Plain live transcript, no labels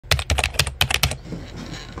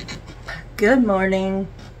Good morning.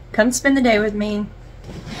 Come spend the day with me.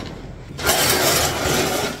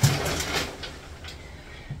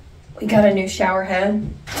 We got a new shower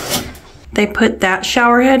head. They put that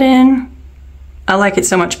shower head in. I like it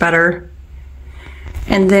so much better.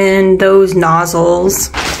 And then those nozzles.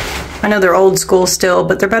 I know they're old school still,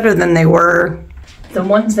 but they're better than they were. The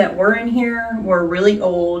ones that were in here were really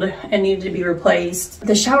old and needed to be replaced.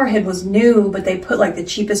 The shower head was new, but they put like the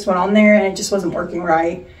cheapest one on there and it just wasn't working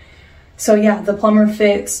right. So yeah, the plumber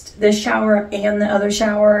fixed this shower and the other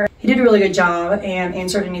shower. He did a really good job and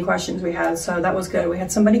answered any questions we had, so that was good. We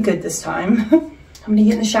had somebody good this time. I'm gonna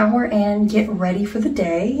get in the shower and get ready for the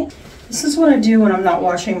day. This is what I do when I'm not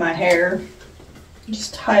washing my hair.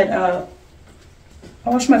 Just tie it up.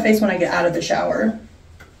 I wash my face when I get out of the shower.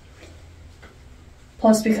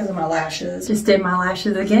 Plus because of my lashes. Just did my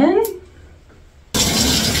lashes again.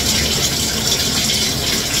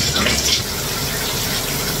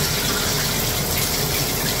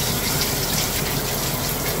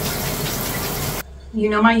 You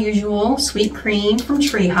know my usual sweet cream from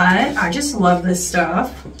Tree Hut. I just love this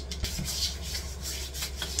stuff.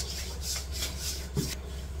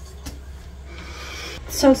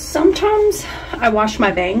 So sometimes I wash my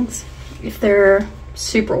bangs if they're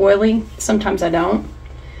super oily. Sometimes I don't.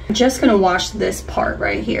 I'm just gonna wash this part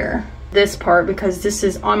right here. This part, because this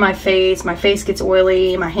is on my face. My face gets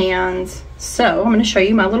oily, my hands. So I'm gonna show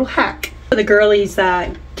you my little hack. For the girlies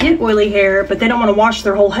that get oily hair, but they don't wanna wash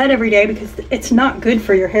their whole head every day because it's not good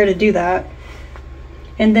for your hair to do that.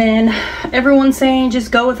 And then everyone's saying just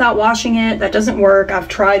go without washing it. That doesn't work. I've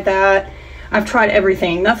tried that. I've tried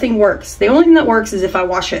everything. Nothing works. The only thing that works is if I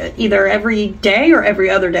wash it either every day or every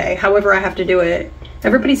other day, however I have to do it.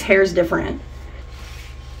 Everybody's hair is different.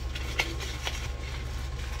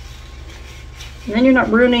 And then you're not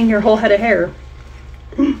ruining your whole head of hair.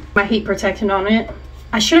 My heat protectant on it.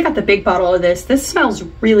 I should have got the big bottle of this. This smells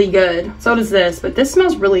really good. So does this, but this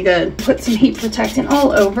smells really good. Put some heat protectant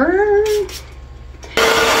all over.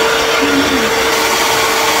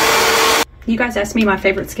 You guys asked me my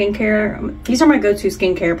favorite skincare. These are my go-to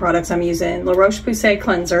skincare products I'm using. La Roche-Posay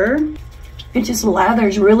cleanser. It just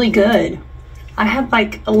lathers really good. I have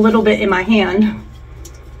like a little bit in my hand.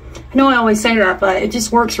 I know I always say that, but it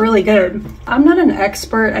just works really good. I'm not an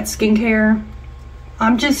expert at skincare.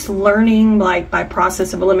 I'm just learning like by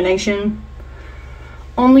process of elimination.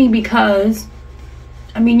 Only because,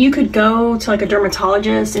 I mean, you could go to like a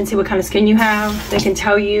dermatologist and see what kind of skin you have. They can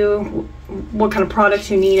tell you what kind of products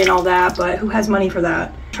you need and all that, but who has money for that?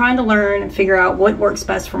 I'm trying to learn and figure out what works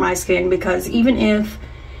best for my skin, because even if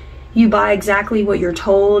you buy exactly what you're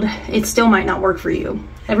told, it still might not work for you.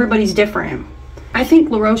 Everybody's different. I think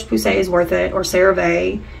La Roche-Posay is worth it, or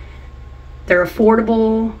CeraVe. They're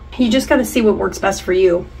affordable. You just got to see what works best for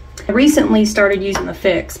you. I recently started using the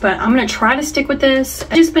Fix, but I'm going to try to stick with this.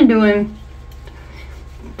 I've just been doing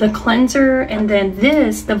the cleanser, and then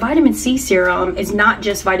this, the vitamin C serum, is not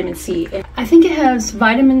just vitamin C. I think it has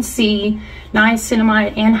vitamin C,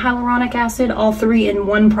 niacinamide, and hyaluronic acid, all three in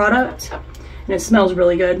one product. And it smells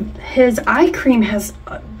really good. His eye cream has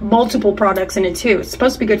multiple products in it too. It's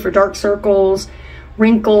supposed to be good for dark circles,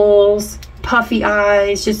 wrinkles, puffy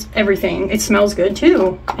eyes, just everything. It smells good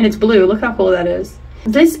too. And it's blue. Look how cool that is.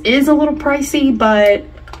 This is a little pricey, but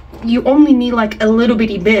you only need like a little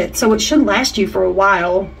bitty bit, so it should last you for a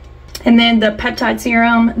while. And then the peptide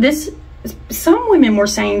serum, this, some women were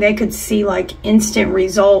saying they could see like instant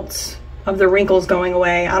results of the wrinkles going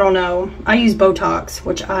away. I don't know. I use Botox,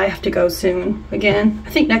 which I have to go soon again. I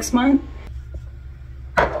think next month.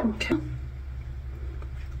 Okay.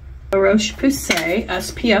 La Roche-Posay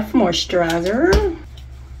SPF moisturizer.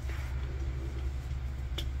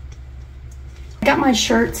 I got my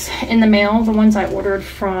shirts in the mail, the ones I ordered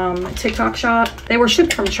from TikTok shop. They were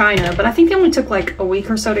shipped from China, but I think they only took like a week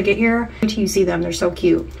or so to get here. Wait till you see them, they're so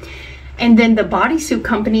cute. And then the bodysuit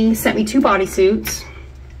company sent me 2 bodysuits.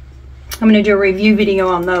 I'm gonna do a review video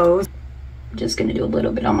on those. I'm just gonna do a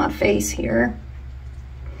little bit on my face here.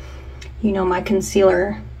 You know, my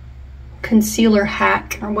concealer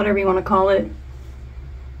hack, or whatever you wanna call it.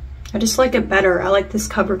 I just like it better. I like this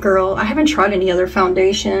CoverGirl. I haven't tried any other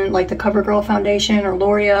foundation, like the CoverGirl foundation or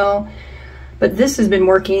L'Oreal, but this has been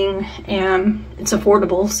working and it's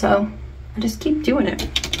affordable, so I just keep doing it.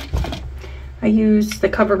 I use the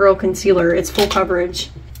CoverGirl concealer. It's full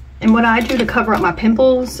coverage. And what I do to cover up my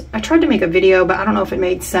pimples, I tried to make a video, but I don't know if it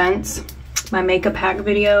made sense. My makeup hack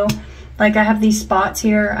video. Like I have these spots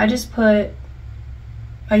here. I just put,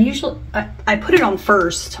 I put it on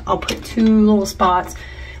first. I'll put 2 little spots.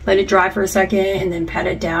 Let it dry for a second and then pat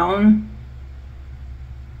it down.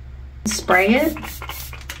 Spray it,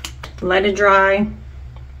 let it dry,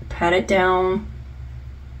 pat it down.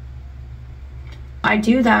 I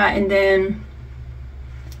do that and then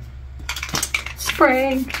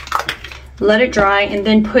spray, let it dry, and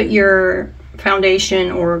then put your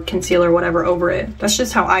foundation or concealer, whatever, over it. That's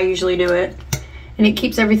just how I usually do it. And it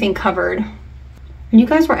keeps everything covered. And you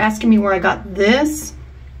guys were asking me where I got this.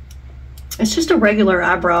 It's just a regular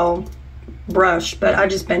eyebrow brush, but I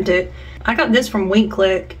just bent it. I got this from Wink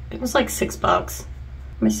Click. It was like $6.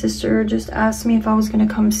 My sister just asked me if I was gonna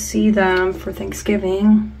come see them for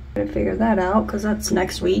Thanksgiving. Gotta figure that out because that's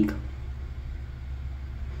next week.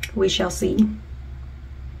 We shall see.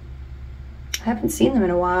 I haven't seen them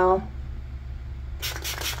in a while.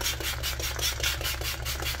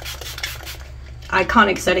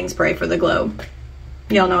 Iconic setting spray for the glow.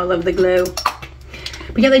 Y'all know I love the glow.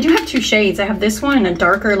 But yeah, they do have 2 shades. I have this one in a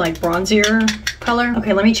darker, like bronzier color.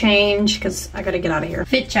 Okay, let me change because I gotta get out of here.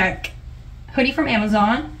 Fit check. Hoodie from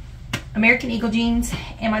Amazon, American Eagle jeans,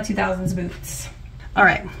 and my 2000s boots. All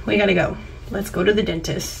right, we gotta go. Let's go to the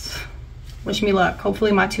dentist. Wish me luck.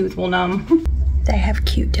 Hopefully my tooth will numb. They have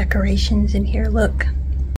cute decorations in here, look.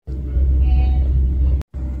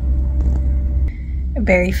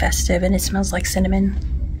 Very festive, and it smells like cinnamon.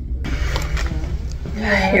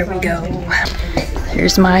 Here we go.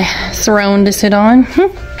 Here's my throne to sit on.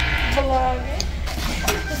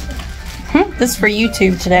 This is for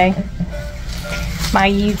YouTube today. My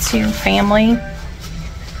YouTube family.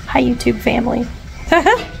 Hi, YouTube family.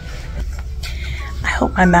 I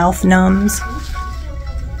hope my mouth numbs.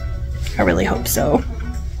 I really hope so.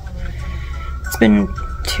 It's been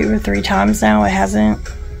 2 or 3 times now. It hasn't.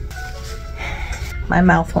 My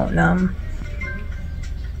mouth won't numb.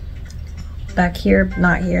 Back here, but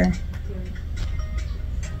not here.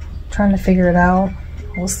 Trying to figure it out.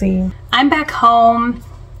 We'll see. I'm back home.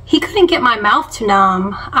 He couldn't get my mouth to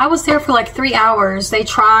numb. I was there for like 3 hours. They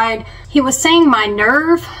tried. He was saying my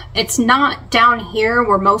nerve, it's not down here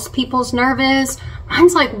where most people's nerve is.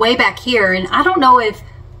 Mine's like way back here, and I don't know if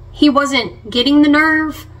he wasn't getting the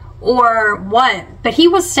nerve or what, but he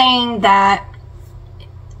was saying that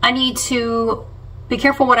I need to be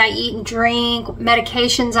careful what I eat and drink,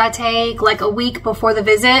 medications I take, like a week before the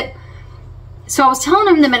visit. So I was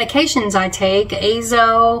telling him the medications I take,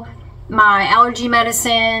 Azo, my allergy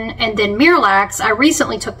medicine, and then Miralax I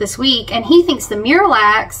recently took this week, and he thinks the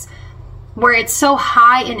Miralax, where it's so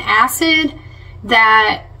high in acid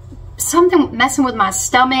that something messing with my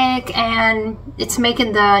stomach and it's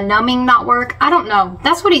making the numbing not work. I don't know.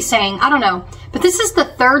 That's what he's saying. I don't know. But this is the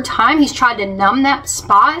 3rd time he's tried to numb that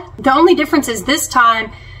spot. The only difference is this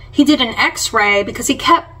time he did an x-ray because he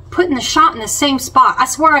kept putting the shot in the same spot. I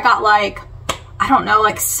swear I got like, I don't know,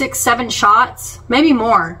 like 6, 7 shots, maybe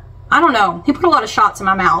more. I don't know. He put a lot of shots in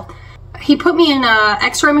my mouth. He put me in a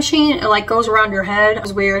x-ray machine. It like goes around your head. It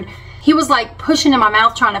was weird. He was like pushing in my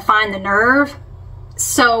mouth trying to find the nerve.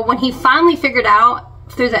 So when he finally figured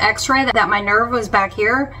out through the x-ray that my nerve was back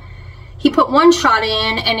here, he put 1 shot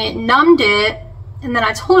in and it numbed it. And then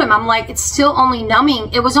I told him, I'm like, it's still only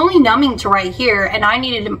numbing. It was only numbing to right here, and I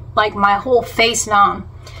needed like my whole face numb.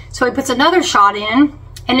 So he puts another shot in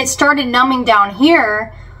and it started numbing down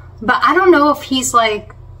here. But I don't know if he's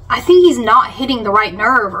like, I think he's not hitting the right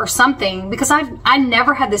nerve or something, because I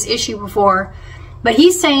never had this issue before. But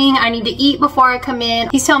he's saying I need to eat before I come in.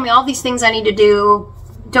 He's telling me all these things I need to do.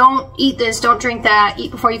 Don't eat this, don't drink that,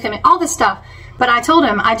 eat before you come in, all this stuff. But I told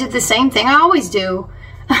him I did the same thing I always do,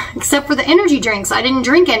 except for the energy drinks. I didn't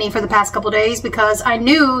drink any for the past couple days because I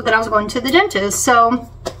knew that I was going to the dentist. So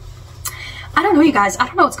I don't know, you guys. I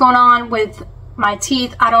don't know what's going on with my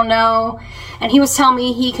teeth. I don't know. And he was telling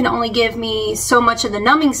me he can only give me so much of the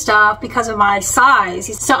numbing stuff because of my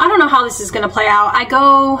size. So I don't know how this is going to play out. I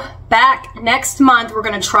go back next month. We're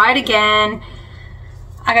going to try it again.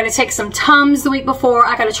 I got to take some Tums the week before.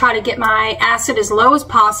 I got to try to get my acid as low as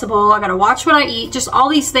possible. I got to watch what I eat, just all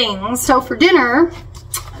these things. So for dinner,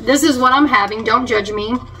 this is what I'm having. Don't judge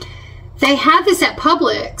me. They had this at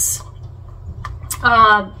Publix.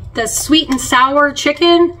 The sweet and sour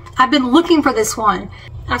chicken. I've been looking for this one.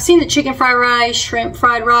 I've seen the chicken fried rice, shrimp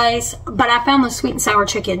fried rice, but I found the sweet and sour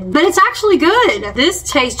chicken. But it's actually good. This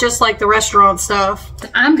tastes just like the restaurant stuff.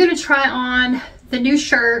 I'm gonna try on the new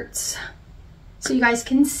shirts so you guys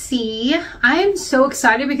can see. I am so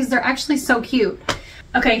excited because they're actually so cute.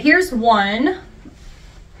 Okay, here's one.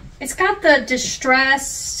 It's got the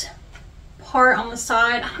distressed part on the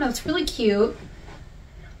side. I don't know, it's really cute.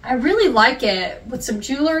 I really like it with some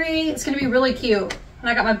jewelry. It's gonna be really cute. And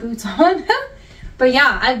I got my boots on. But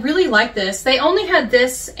yeah, I really like this. They only had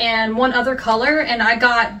this and one other color, and I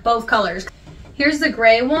got both colors. Here's the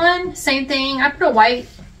gray one, same thing. I put a white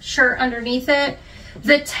shirt underneath it.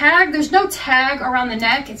 The tag, there's no tag around the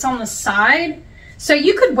neck. It's on the side. So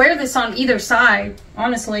you could wear this on either side,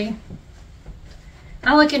 honestly.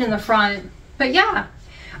 I like it in the front. But yeah,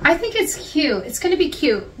 I think it's cute. It's going to be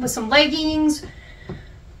cute with some leggings,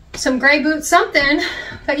 some gray boots, something.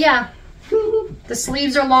 But yeah, the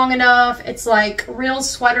sleeves are long enough. It's like real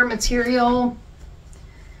sweater material.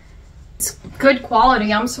 It's good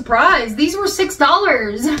quality. I'm surprised. These were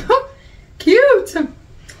 $6. Cute.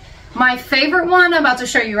 My favorite one I'm about to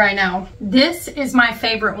show you right now. This is my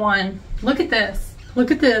favorite one. Look at this.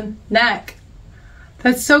 Look at the neck.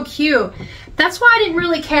 That's so cute. That's why I didn't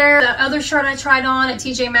really care. The other shirt I tried on at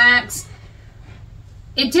TJ Maxx,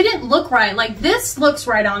 it didn't look right. Like this looks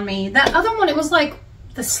right on me. That other one, it was like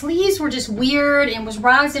the sleeves were just weird and was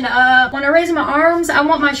rising up. When I raise my arms, I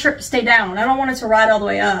want my shirt to stay down. I don't want it to ride all the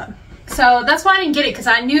way up. So that's why I didn't get it, because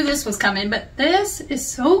I knew this was coming. But this is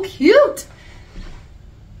so cute.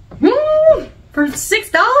 For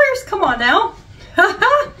 $6? Come on now.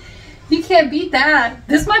 You can't beat that.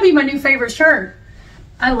 This might be my new favorite shirt.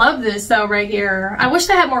 I love this though right here. I wish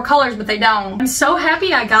they had more colors, but they don't. I'm so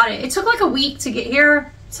happy I got it. It took like a week to get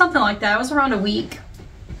here. Something like that. It was around a week.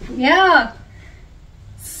 Yeah.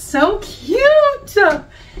 So cute.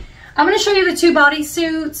 I'm going to show you the two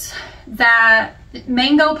bodysuits that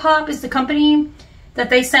Mango Pop is the company that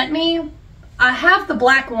they sent me. I have the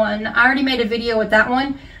black one. I already made a video with that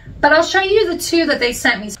one. But I'll show you the two that they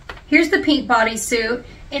sent me. Here's the pink bodysuit.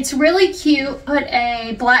 It's really cute. Put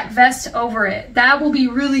a black vest over it. That will be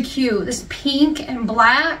really cute. This pink and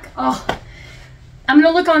black. Oh, I'm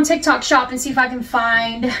gonna look on TikTok shop and see if I can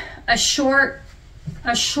find a shorter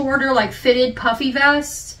like fitted puffy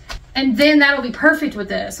vest. And then that'll be perfect with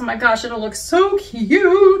this. Oh my gosh, it'll look so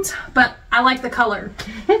cute. But I like the color.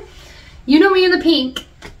 You know me in the pink.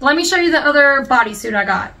 Let me show you the other bodysuit I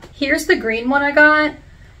got. Here's the green one I got.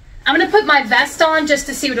 I'm gonna put my vest on just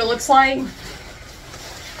to see what it looks like.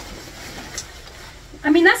 I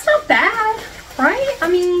mean, that's not bad, right? I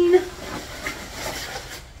mean,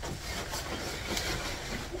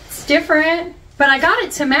 it's different, but I got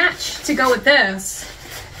it to match to go with this.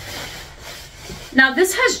 Now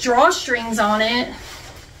this has drawstrings on it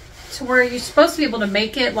to where you're supposed to be able to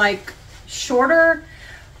make it like shorter,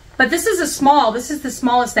 but this is a small. This is the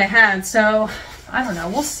smallest they had, so I don't know.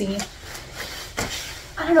 We'll see.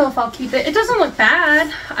 I don't know if I'll keep it. It doesn't look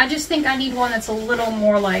bad. I just think I need one that's a little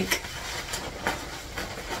more like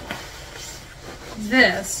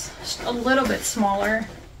this, just a little bit smaller.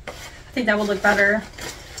 I think that would look better,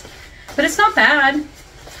 but it's not bad.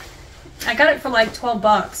 I got it for like 12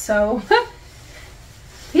 bucks, so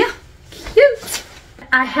yeah, cute.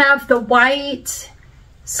 I have the white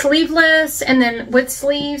sleeveless and then with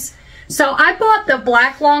sleeves. So I bought the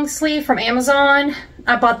black long sleeve from Amazon.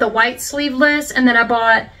 I bought the white sleeveless, and then I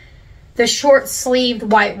bought the short sleeved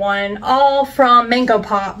white one, all from Mango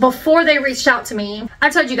Pop before they reached out to me. I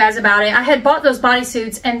told you guys about it. I had bought those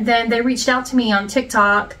bodysuits, and then they reached out to me on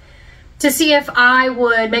TikTok to see if I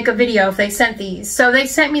would make a video if they sent these. So they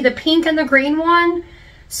sent me the pink and the green one.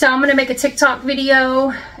 So I'm gonna make a TikTok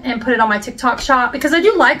video and put it on my TikTok shop because I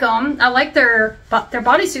do like them. I like their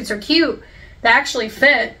bodysuits are cute. They actually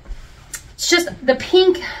fit. It's just the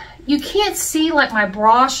pink, you can't see like my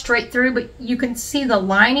bra straight through, but you can see the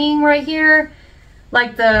lining right here.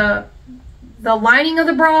 Like the lining of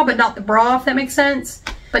the bra, but not the bra, if that makes sense.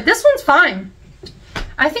 But this one's fine.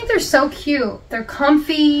 I think they're so cute. They're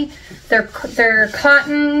comfy, they're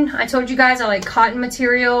cotton. I told you guys I like cotton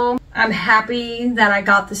material. I'm happy that I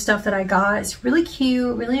got the stuff that I got. It's really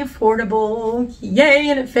cute, really affordable. Yay,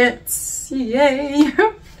 and it fits. Yay.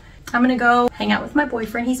 I'm gonna go hang out with my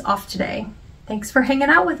boyfriend. He's off today. Thanks for hanging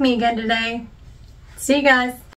out with me again today. See you guys.